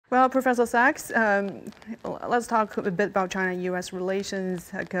Well, Professor Sachs, let's talk a bit about China-U.S. relations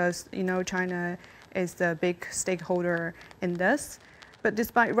because China is the big stakeholder in this. But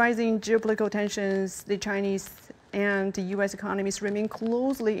despite rising geopolitical tensions, the Chinese and the U.S. economies remain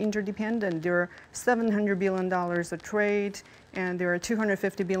closely interdependent. There are $700 billion of trade, and there are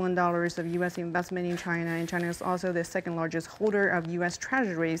 $250 billion of U.S. investment in China, and China is also the second largest holder of U.S.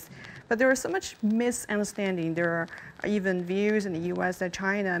 treasuries. But there is so much misunderstanding. There are even views in the U.S. that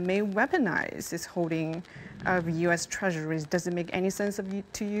China may weaponize its holding of U.S. treasuries. Does it make any sense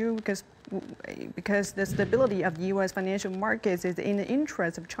to you? Because the stability of U.S. financial markets is in the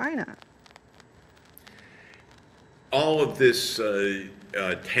interest of China. All of this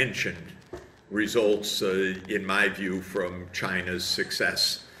tension results, in my view, from China's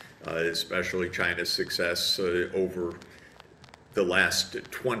success, especially China's success over the last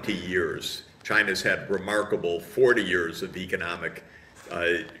 20 years. China's had remarkable 40 years of economic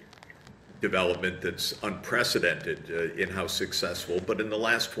development that's unprecedented in how successful. But in the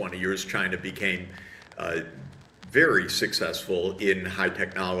last 20 years, China became very successful in high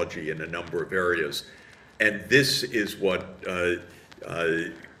technology in a number of areas. And this is what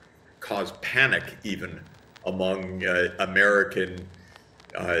caused panic even among American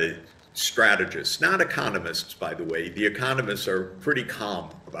strategists, not economists, by the way. The economists are pretty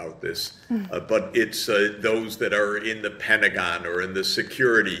calm about this, but it's those that are in the Pentagon or in the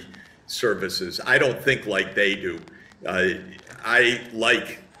security services. I don't think like they do. I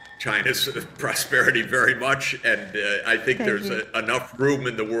like China's prosperity very much, and I think there's enough room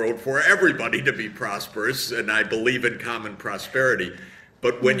in the world for everybody to be prosperous, and I believe in common prosperity.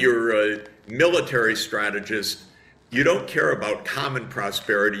 But when you're a military strategist, you don't care about common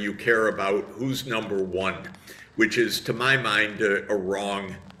prosperity, you care about who's number one, which is, to my mind, a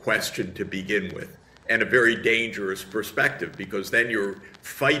wrong question to begin with, and a very dangerous perspective, because then you're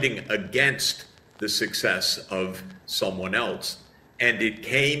fighting against the success of someone else. And it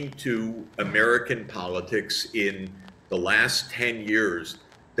came to American politics in the last 10 years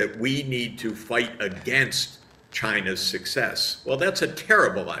that we need to fight against China's success. Well, that's a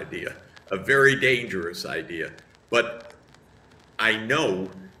terrible idea, a very dangerous idea. But I know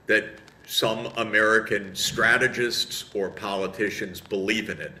that some American strategists or politicians believe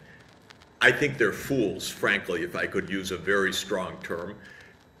in it. I think they're fools, frankly, if I could use a very strong term,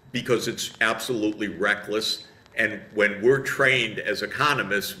 because it's absolutely reckless. And when we're trained as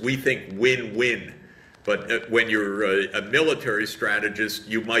economists, we think win-win. But when you're a military strategist,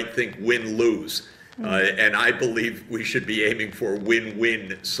 you might think win-lose. And I believe we should be aiming for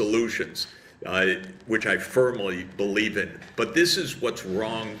win-win solutions, which I firmly believe in. But this is what's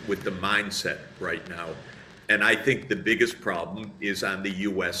wrong with the mindset right now. And I think the biggest problem is on the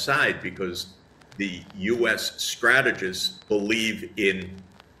U.S. side, because the U.S. strategists believe in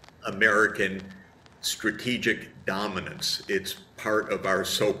American strategic dominance. It's part of our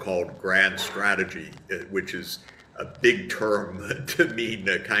so-called grand strategy, which is a big term to mean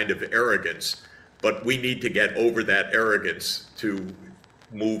a kind of arrogance. But we need to get over that arrogance to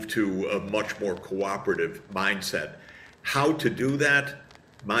move to a much more cooperative mindset. How to do that,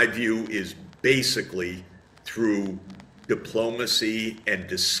 my view, is basically through diplomacy and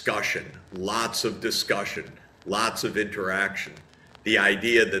discussion, lots of discussion, lots of interaction. The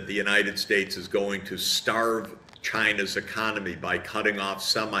idea that the United States is going to starve China's economy by cutting off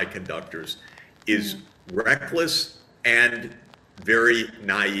semiconductors is reckless and very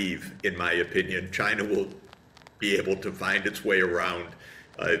naive, in my opinion. China will be able to find its way around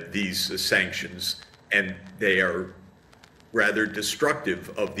these sanctions, and they are rather destructive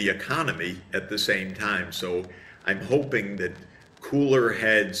of the economy at the same time. So I'm hoping that cooler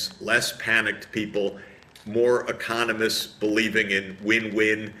heads, less panicked people, more economists believing in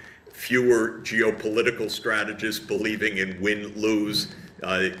win-win, fewer geopolitical strategists believing in win-lose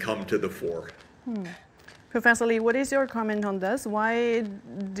come to the fore. Professor Lee, what is your comment on this? Why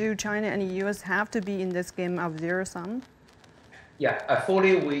do China and the U.S. have to be in this game of zero-sum? Yeah, I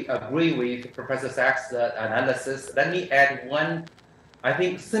fully agree with Professor Sachs' analysis. Let me add one, I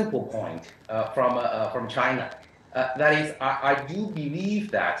think, simple point from China. That is, I do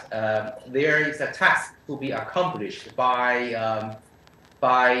believe that there is a task to be accomplished by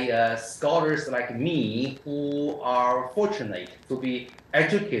scholars like me who are fortunate to be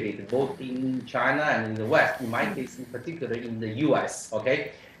educated both in China and in the West, in my case in particular in the US,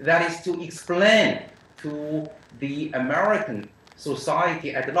 okay? That is to explain to the American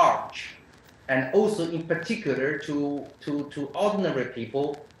society at large, and also in particular to ordinary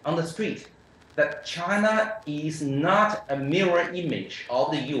people on the street, that China is not a mirror image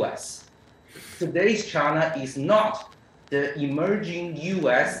of the US. Today's China is not the emerging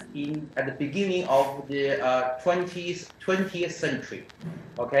U.S. at the beginning of the 20th century.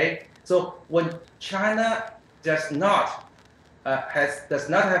 Okay, so when China does not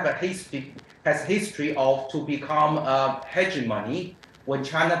have a history of to become hegemony, when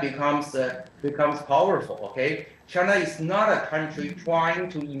China becomes powerful. Okay, China is not a country trying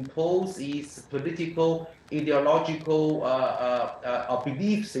to impose its political, ideological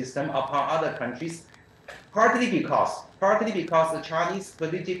belief system upon other countries. Partly because the Chinese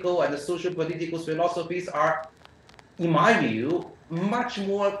political and the social political philosophies are, in my view, much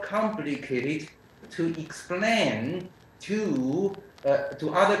more complicated to explain to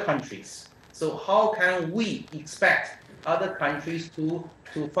other countries. So how can we expect other countries to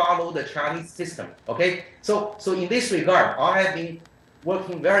follow the Chinese system? Okay, so in this regard, I have been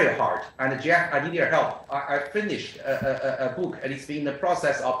working very hard, and Jeff, I need your help. I finished a book, and it's been in the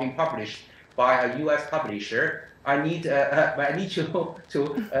process of being published by a U.S. publisher. I need you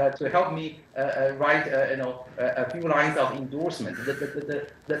to help me write a few lines of endorsement.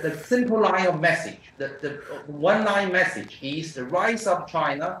 The simple line of message, the one line message is the rise of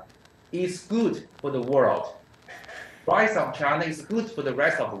China is good for the world. Rise of China is good for the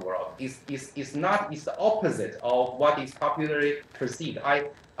rest of the world. It's the opposite of what is popularly perceived. I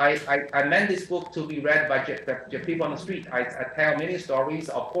meant this book to be read by people on the street. I tell many stories.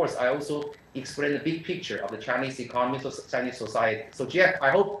 Of course, I also explain the big picture of the Chinese economy, Chinese society. So Jeff,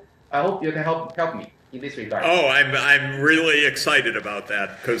 I hope you can help me in this regard. Oh, I'm really excited about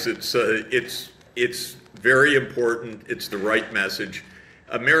that because it's very important. It's the right message.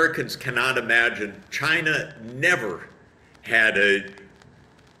 Americans cannot imagine. China never had an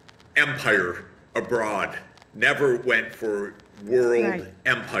empire abroad. Never went for world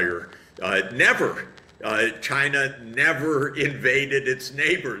empire. Never. China never invaded its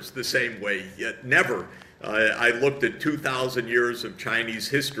neighbors the same way. Yet never. I looked at 2,000 years of Chinese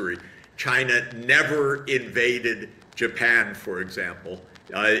history. China never invaded Japan, for example,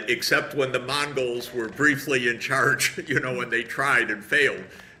 except when the Mongols were briefly in charge, when they tried and failed.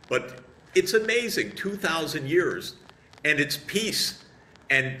 But it's amazing, 2,000 years, and it's peace.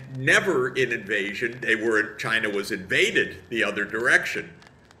 And never in invasion. China was invaded the other direction.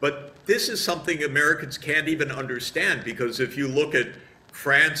 But this is something Americans can't even understand, because if you look at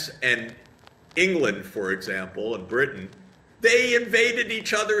France and England, for example, and Britain, they invaded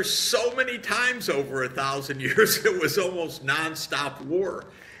each other so many times over 1,000 years, it was almost nonstop war.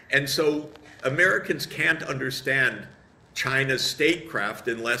 And so Americans can't understand China's statecraft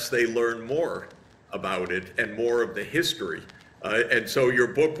unless they learn more about it and more of the history. And so your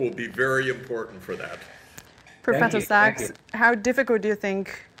book will be very important for that. Professor Sachs, how difficult do you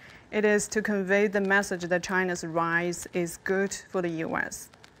think it is to convey the message that China's rise is good for the U.S.?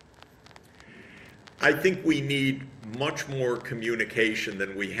 I think we need much more communication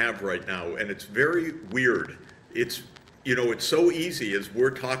than we have right now, and it's very weird. It's so easy as we're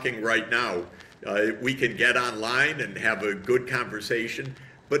talking right now. We can get online and have a good conversation,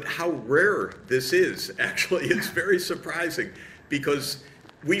 but how rare this is, actually, it's very surprising, because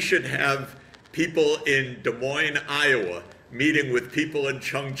we should have people in Des Moines, Iowa, meeting with people in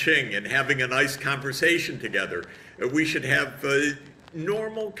Chongqing and having a nice conversation together. We should have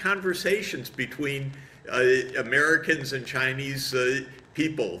normal conversations between Americans and Chinese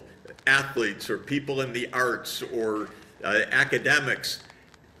people, athletes or people in the arts or academics,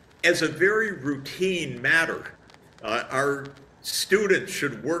 as a very routine matter. Our students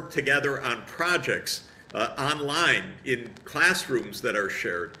should work together on projects online in classrooms that are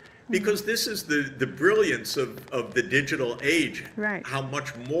shared, because this is the brilliance of the digital age, how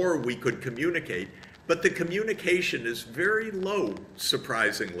much more we could communicate. But the communication is very low,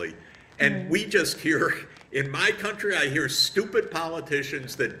 surprisingly. And we just hear, in my country, I hear stupid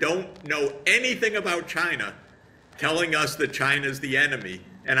politicians that don't know anything about China telling us that China's the enemy.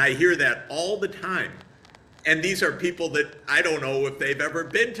 And I hear that all the time. And these are people that I don't know if they've ever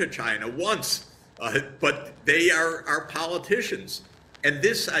been to China once, but they are our politicians. And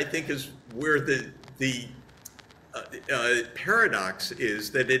this, I think, is where the paradox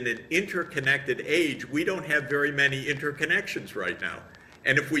is, that in an interconnected age, we don't have very many interconnections right now.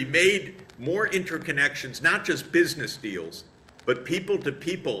 And if we made more interconnections, not just business deals, but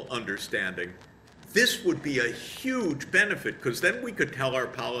people-to-people understanding, this would be a huge benefit, because then we could tell our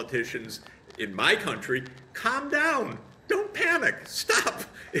politicians in my country, calm down, don't panic, stop.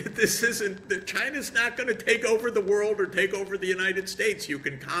 China's not going to take over the world or take over the United States. You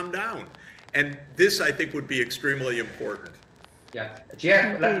can calm down. And this, I think, would be extremely important. Yeah,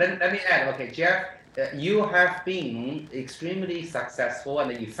 Jeff, let me add. Okay, Jeff, you have been extremely successful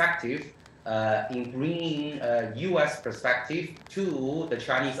and effective in bringing U.S. perspective to the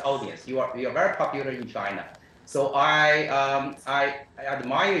Chinese audience. You are very popular in China. So I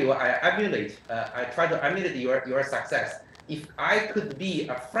admire you. I emulate. I try to emulate your success. If I could be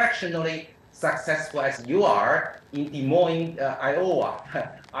a fractionally successful as you are in Des Moines, Iowa,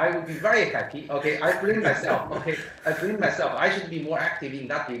 I would be very happy. Okay, I blame myself. Okay, I blame myself. I should be more active in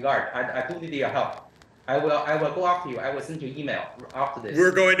that regard. I do need your help. I will go after you. I will send you email after this.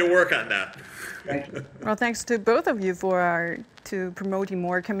 We're going to work on that. Thank you. Well, thanks to both of you for to promoting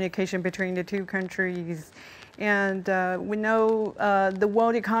more communication between the two countries. And we know the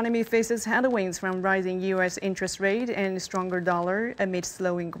world economy faces headwinds from rising U.S. interest rate and stronger dollar amid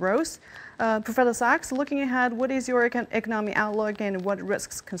slowing growth. Professor Sachs, looking ahead, what is your economic outlook and what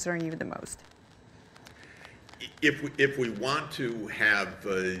risks concern you the most? If we want to have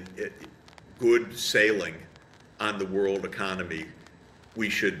good sailing on the world economy, we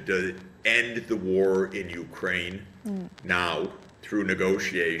should end the war in Ukraine now through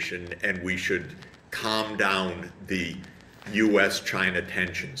negotiation, and we should calm down the U.S.-China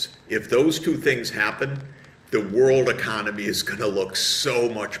tensions. If those two things happen, the world economy is going to look so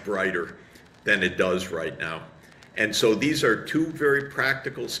much brighter than it does right now. And so these are two very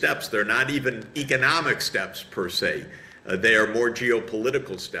practical steps. They're not even economic steps per se. They are more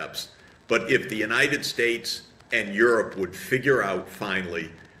geopolitical steps. But if the United States and Europe would figure out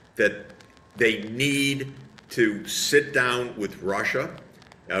finally that they need to sit down with Russia,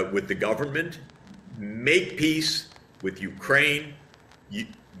 with the government, make peace with Ukraine,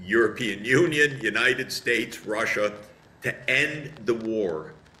 European Union, United States, Russia, to end the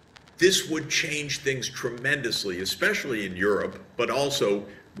war. This would change things tremendously, especially in Europe, but also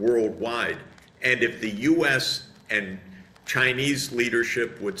worldwide. And if the US and Chinese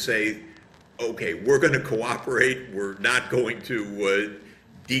leadership would say, okay, we're going to cooperate, we're not going to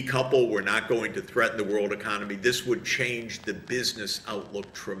decouple, we're not going to threaten the world economy, this would change the business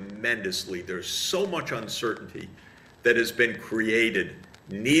outlook tremendously. There's so much uncertainty that has been created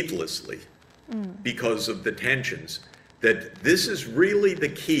needlessly because of the tensions, that this is really the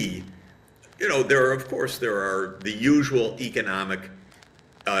key. You know, there are the usual economic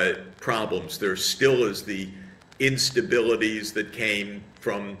problems. There still is the instabilities that came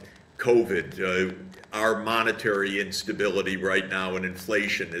from COVID. Our monetary instability right now and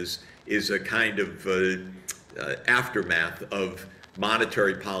inflation is a kind of aftermath of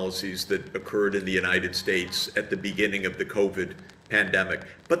monetary policies that occurred in the United States at the beginning of the COVID pandemic.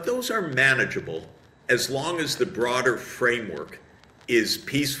 But those are manageable as long as the broader framework is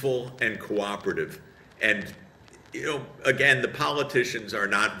peaceful and cooperative. And, you know, again, the politicians are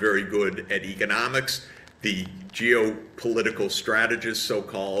not very good at economics. The geopolitical strategists,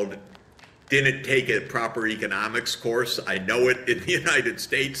 so-called, didn't take a proper economics course. I know it in the United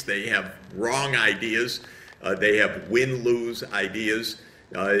States. They have wrong ideas. They have win-lose ideas.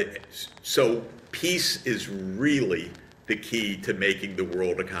 So peace is really the key to making the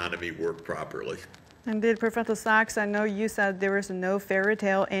world economy work properly. Indeed, Professor Sachs, I know you said there is no fairy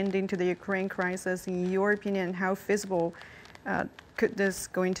tale ending to the Ukraine crisis. In your opinion, how feasible could this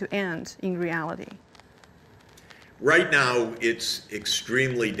going to end in reality? Right now, it's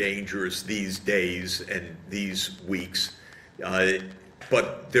extremely dangerous these days and these weeks,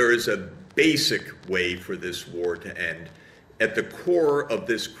 but there is a basic way for this war to end. At the core of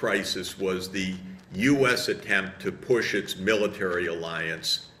this crisis was the U.S. attempt to push its military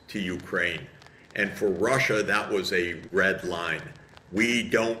alliance to Ukraine. And for Russia, that was a red line. We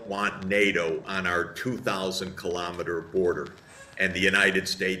don't want NATO on our 2,000-kilometer border. And the United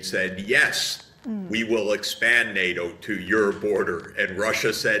States said, yes, we will expand NATO to your border. And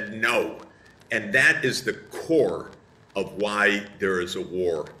Russia said no. And that is the core of why there is a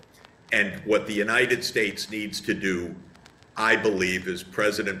war. And what the United States needs to do, I believe, is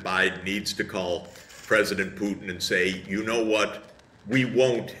President Biden needs to call President Putin and say, you know what, we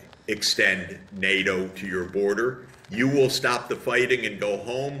won't extend NATO to your border. You will stop the fighting and go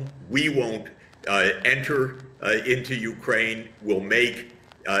home. We won't enter into Ukraine. We'll make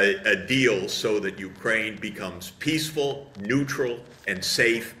a deal so that Ukraine becomes peaceful, neutral, and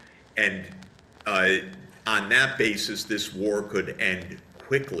safe. And on that basis, this war could end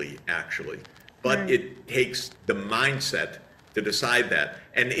quickly, actually. But it takes the mindset to decide that.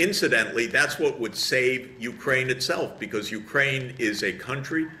 And incidentally, that's what would save Ukraine itself, because Ukraine is a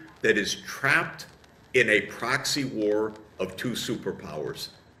country that is trapped in a proxy war of two superpowers.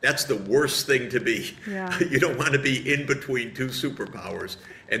 That's the worst thing to be. Yeah. You don't want to be in between two superpowers.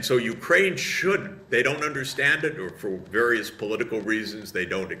 And so Ukraine they don't understand it, or for various political reasons, they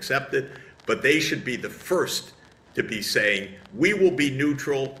don't accept it, but they should be the first to be saying, we will be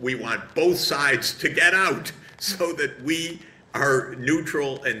neutral, we want both sides to get out so that we are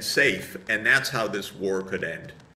neutral and safe, and that's how this war could end.